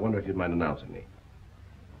 Foster. I wonder if you'd mind announcing me.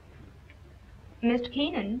 Mr.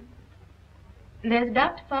 Keenan, there's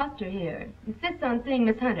Dr. Foster here. Insists on seeing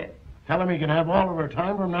Miss Hunter. Tell him he can have all of her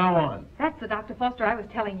time from now on. That's the Dr. Foster I was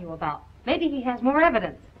telling you about. Maybe he has more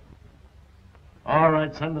evidence. All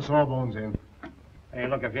right, send the sawbones in. Hey,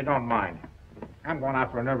 look, if you don't mind, I'm going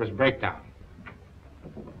out for a nervous breakdown.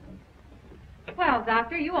 Well,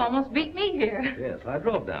 Doctor, you almost beat me here. Yes, I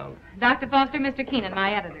drove down. Dr. Foster, Mr. Keenan,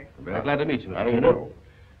 my editor. Very glad to meet you, How Mr. do you Keenan. do?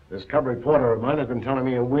 This cub reporter of mine has been telling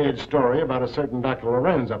me a weird story about a certain Dr.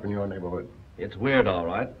 Lorenz up in your neighborhood. It's weird, all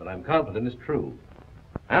right, but I'm confident it's true.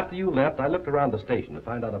 After you left, I looked around the station to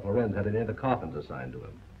find out if Lorenz had any other coffins assigned to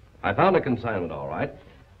him. I found a consignment, all right,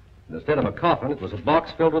 And instead of a coffin, it was a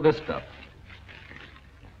box filled with this stuff.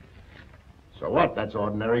 So what? That's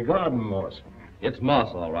ordinary garden moss. It's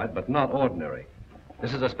moss, all right, but not ordinary.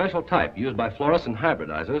 This is a special type used by florists and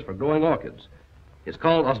hybridizers for growing orchids. It's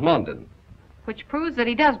called osmundin. Which proves that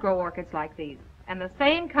he does grow orchids like these. And the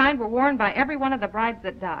same kind were worn by every one of the brides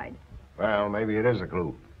that died. Well, maybe it is a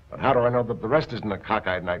clue. But how do I know that the rest isn't a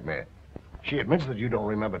cockeyed nightmare? She admits that you don't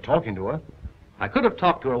remember talking to her. I could have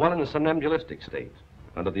talked to her while in a somnambulistic state,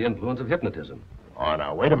 under the influence of hypnotism. Oh,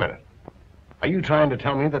 now, wait a minute. Are you trying to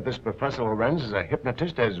tell me that this Professor Lorenz is a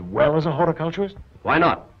hypnotist as well as a horticulturist? Why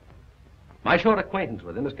not? My short acquaintance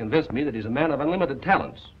with him has convinced me that he's a man of unlimited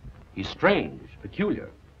talents. He's strange, peculiar.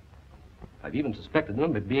 I've even suspected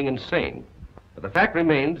him of being insane. But the fact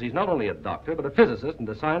remains he's not only a doctor, but a physicist and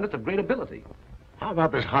a scientist of great ability. How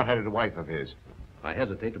about this hot-headed wife of his? I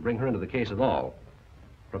hesitate to bring her into the case at all.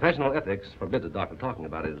 Professional ethics forbids a doctor talking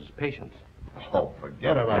about his patients. Oh,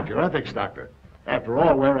 forget about your ethics, Doctor. After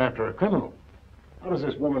all, we're after a criminal. How does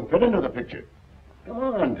this woman fit into the picture? Come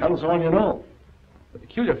on, tell us all you know. The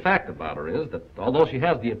peculiar fact about her is that although she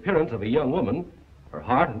has the appearance of a young woman, her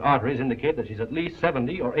heart and arteries indicate that she's at least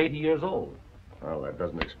 70 or 80 years old. Well, that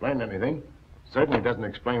doesn't explain anything. Certainly doesn't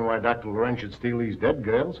explain why Dr. Lorenz should steal these dead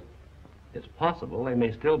girls. It's possible they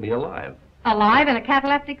may still be alive. Alive in a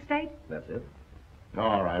cataleptic state? That's it.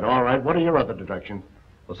 All right. What are your other deductions?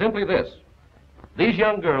 Well, simply this. These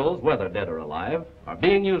young girls, whether dead or alive, are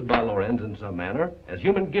being used by Lorenz in some manner as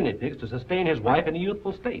human guinea pigs to sustain his wife in a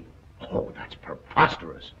youthful state. Oh, that's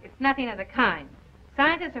preposterous. It's nothing of the kind.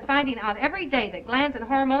 Scientists are finding out every day that glands and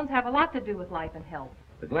hormones have a lot to do with life and health.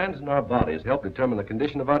 The glands in our bodies help determine the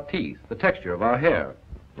condition of our teeth, the texture of our hair.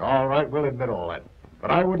 All right, we'll admit all that.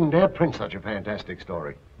 But I wouldn't dare print such a fantastic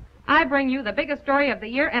story. I bring you the biggest story of the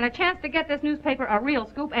year and a chance to get this newspaper a real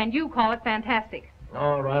scoop, and you call it fantastic.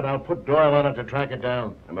 All right, I'll put Doyle on it to track it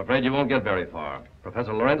down. I'm afraid you won't get very far.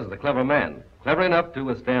 Professor Lorenz is a clever man, clever enough to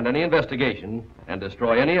withstand any investigation and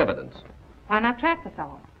destroy any evidence. Why not trap the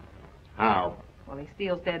fellow? How? Well, he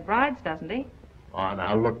steals dead brides, doesn't he? Oh,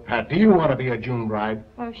 now, look, Pat, do you want to be a June bride?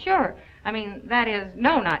 Well, sure. I mean, that is,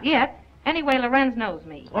 no, not yet. Anyway, Lorenz knows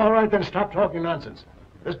me. All right, then stop talking nonsense.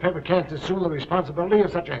 This paper can't assume the responsibility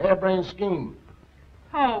of such a harebrained scheme.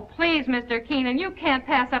 Oh, please, Mr. Keenan, you can't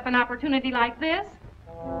pass up an opportunity like this.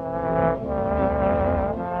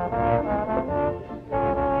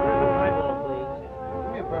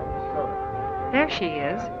 There she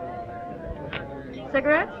is.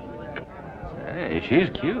 Cigarettes? Hey, she's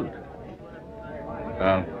cute.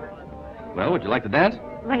 Well, would you like to dance?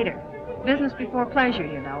 Later. Business before pleasure,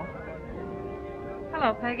 you know.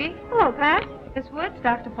 Hello, Peggy. Hello, Pat. Miss Woods,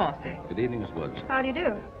 Dr. Foster. Good evening, Miss Woods. How do you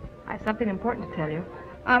do? I have something important to tell you.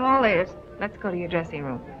 I'm all ears. Let's go to your dressing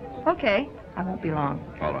room. Okay. I won't be long.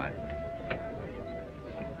 All right.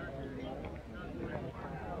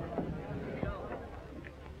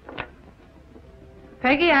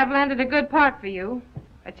 Peggy, I've landed a good part for you.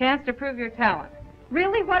 A chance to prove your talent.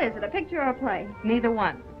 Really? What is it, a picture or a play? Neither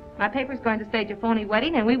one. My paper's going to stage a phony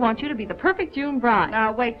wedding, and we want you to be the perfect June bride.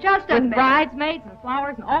 Now, wait just a With minute. bridesmaids and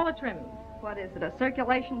flowers and all the trimmings. What is it, a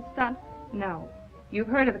circulation stunt? No. You've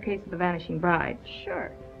heard of the case of the vanishing bride.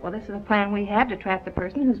 Sure. Well, this is a plan we have to trap the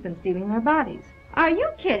person who's been stealing their bodies. Are you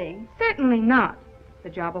kidding? Certainly not. The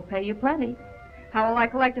job will pay you plenty. How will I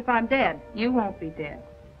collect if I'm dead? You won't be dead.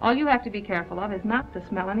 All you have to be careful of is not to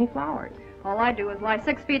smell any flowers. All I do is lie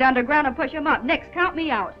 6 feet underground and push 'em up. Nix, count me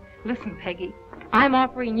out. Listen, Peggy. I'm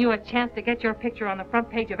offering you a chance to get your picture on the front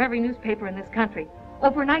page of every newspaper in this country.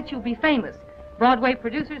 Overnight, you'll be famous. Broadway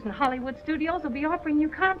producers and Hollywood studios will be offering you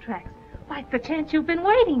contracts. Why, it's the chance you've been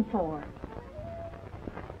waiting for.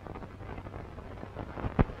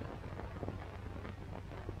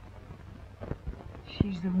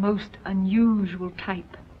 She's the most unusual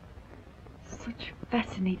type. Such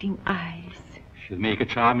fascinating eyes. She'll make a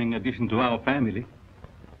charming addition to our family.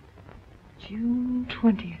 June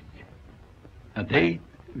 20th. A date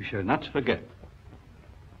we shall not forget.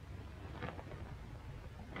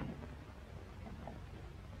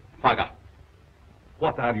 Faga,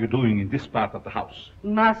 what are you doing in this part of the house?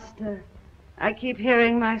 Master, I keep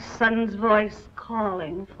hearing my son's voice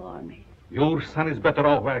calling for me. Your son is better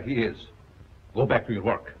off where he is. Go back to your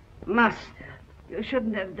work. Master, you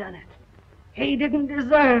shouldn't have done it. He didn't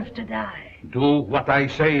deserve to die. Do what I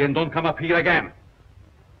say and don't come up here again.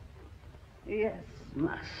 Yes,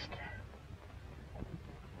 master.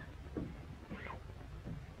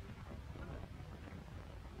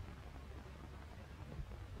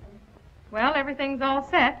 Well, everything's all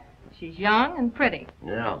set. She's young and pretty.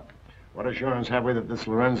 Yeah. What assurance have we that this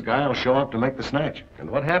Lorenz guy will show up to make the snatch? And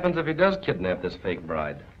what happens if he does kidnap this fake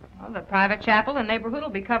bride? Well, Well, the private chapel and neighborhood will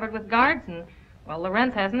be covered with guards, and, well,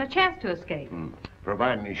 Lorenz hasn't a chance to escape.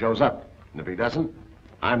 Providing he shows up. And if he doesn't,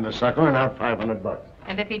 I'm the sucker and out $500.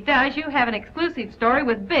 And if he does, you have an exclusive story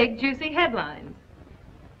with big, juicy headlines.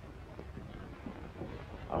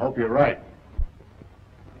 I hope you're right.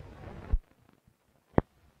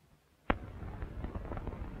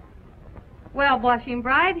 Well, blushing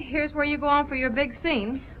bride, here's where you go on for your big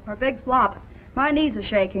scene. Or big flop. My knees are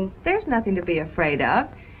shaking. There's nothing to be afraid of.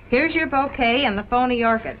 Here's your bouquet and the phony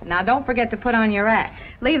orchid. Now, don't forget to put on your act.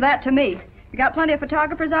 Leave that to me. You got plenty of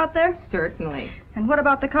photographers out there? Certainly. And what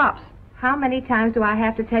about the cops? How many times do I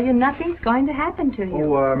have to tell you nothing's going to happen to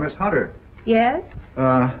you? Oh, Miss Hunter. Yes?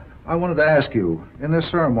 I wanted to ask you, in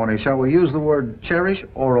this ceremony, shall we use the word cherish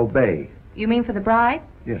or obey? You mean for the bride?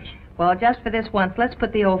 Yes. Well, just for this once, let's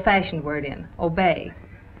put the old-fashioned word in. Obey.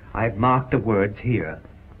 I've marked the words here.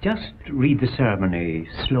 Just read the ceremony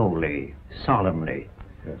slowly, solemnly.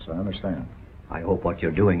 Yes, I understand. I hope what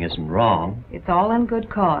you're doing isn't wrong. It's all in good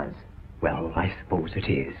cause. Well, I suppose it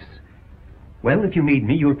is. Well, if you need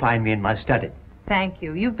me, you'll find me in my study. Thank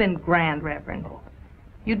you. You've been grand, Reverend.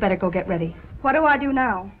 You'd better go get ready. What do I do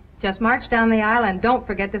now? Just march down the aisle and don't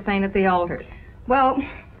forget to faint at the altar. Well,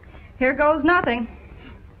 here goes nothing.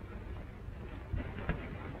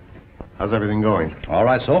 How's everything going? All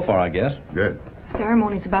right so far, I guess. Good.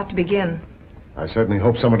 Ceremony's about to begin. I certainly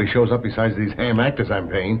hope somebody shows up besides these ham actors I'm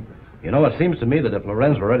paying. You know, it seems to me that if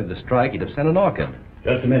Lorenz were ready to strike, he'd have sent an orchid.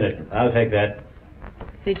 Just a minute. I'll take that.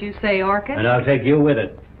 Did you say orchid? And I'll take you with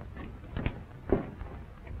it.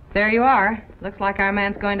 There you are. Looks like our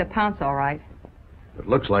man's going to pounce all right. It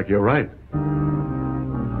looks like you're right.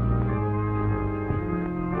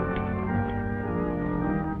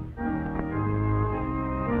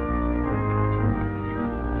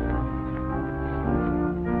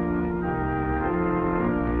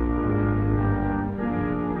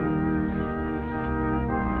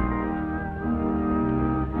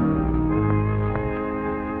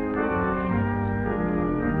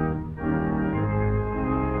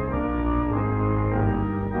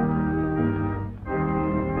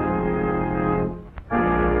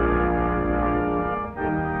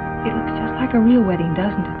 Like a real wedding,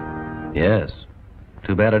 doesn't it? Yes.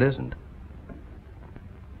 Too bad it isn't.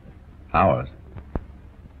 Ours.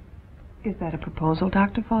 Is that a proposal,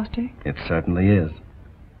 Dr. Foster? It certainly is.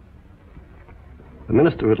 The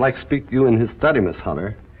minister would like to speak to you in his study, Miss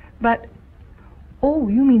Hunter. But, oh,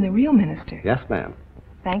 you mean the real minister? Yes, ma'am.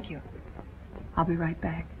 Thank you. I'll be right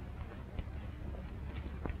back.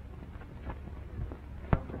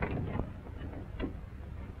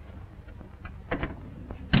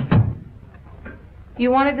 You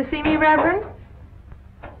wanted to see me, Reverend?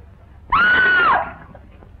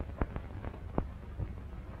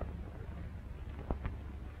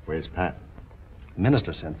 Where's Pat? The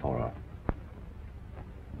minister sent for her.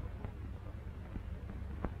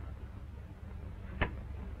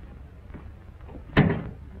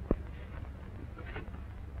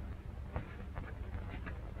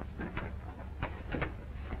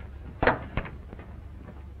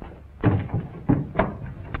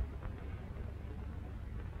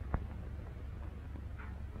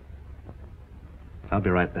 I'll be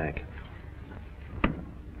right back.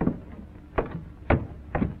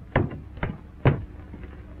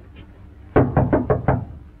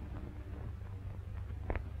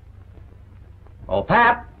 Oh,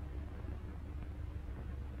 Pap!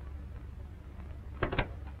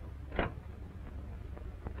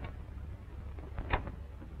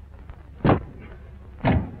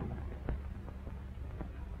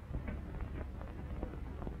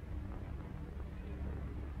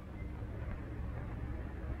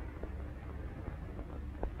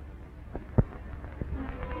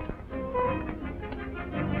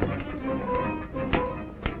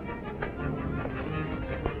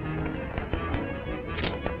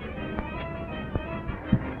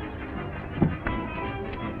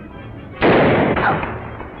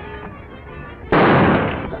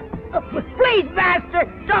 Please,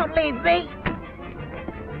 Master, don't leave me.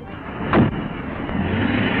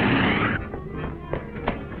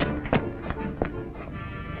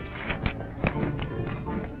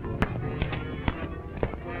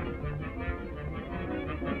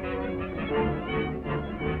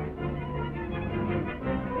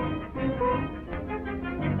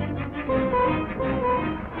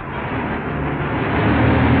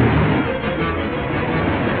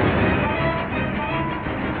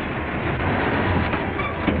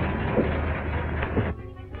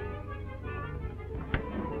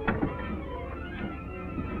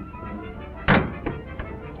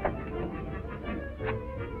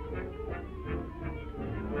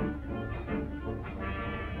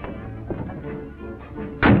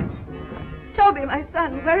 Toby, my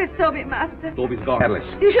son. Where is Toby, Master? Toby's gone. Alice.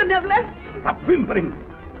 You shouldn't have left. Stop whimpering.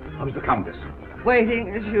 How is the Countess? Waiting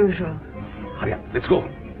as usual. Hurry up. Let's go.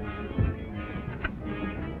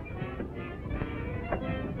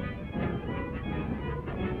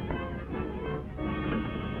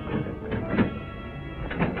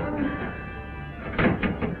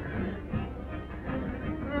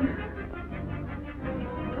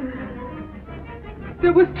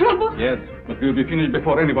 There was trouble? Yes, but we'll be finished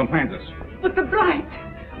before anyone finds us. But the bride,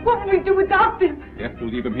 what will we do without them? We have to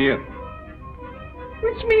leave him here.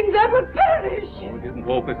 Which means I will perish. Oh, it isn't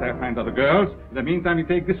hopeless I find other girls. In the meantime, we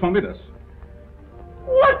take this one with us.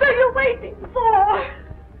 What are you waiting for?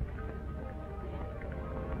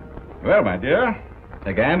 Well, my dear,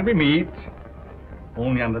 again we meet,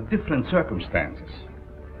 only under different circumstances.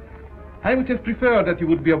 I would have preferred that you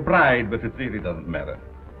would be a bride, but it really doesn't matter.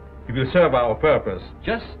 It will serve our purpose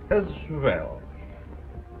just as well.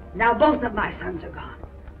 Now both of my sons are gone.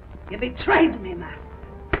 You betrayed me,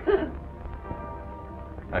 Master.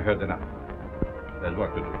 I heard enough. There's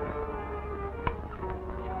work to do.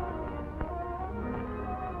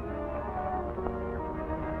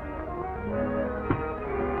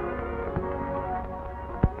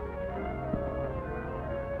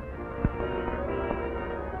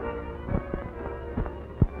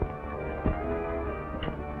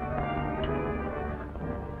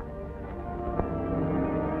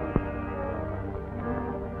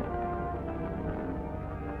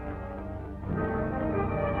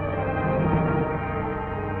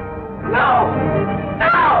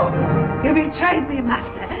 You betrayed me,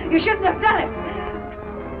 Master. You shouldn't have done it.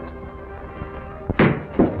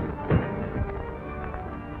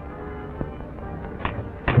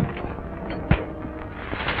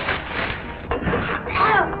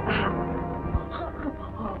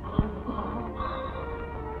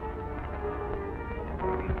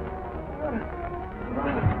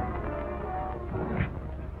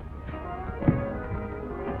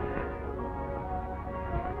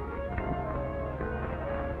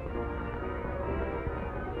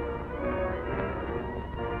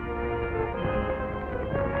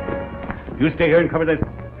 You stay here and cover this.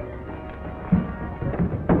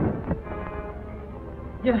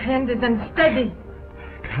 Your hand is unsteady.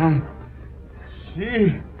 Can't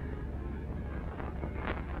see.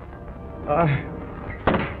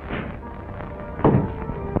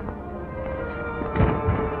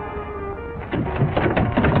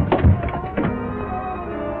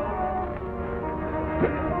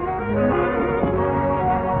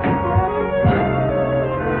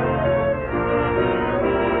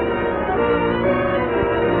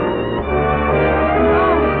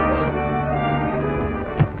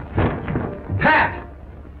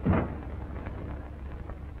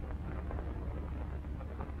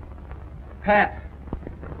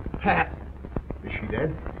 Pat. Is she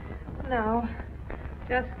dead? No,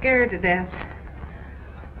 just scared to death.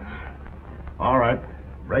 All right.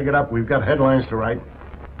 Break it up. We've got headlines to write.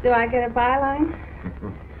 Do I get a byline?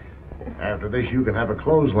 After this, you can have a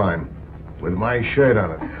clothesline with my shirt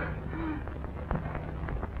on it.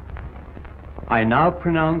 I now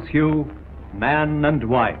pronounce you man and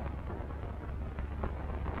wife.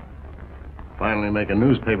 Finally make a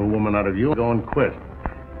newspaper woman out of you. Go and quit.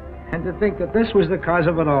 And to think that this was the cause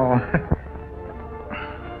of it all.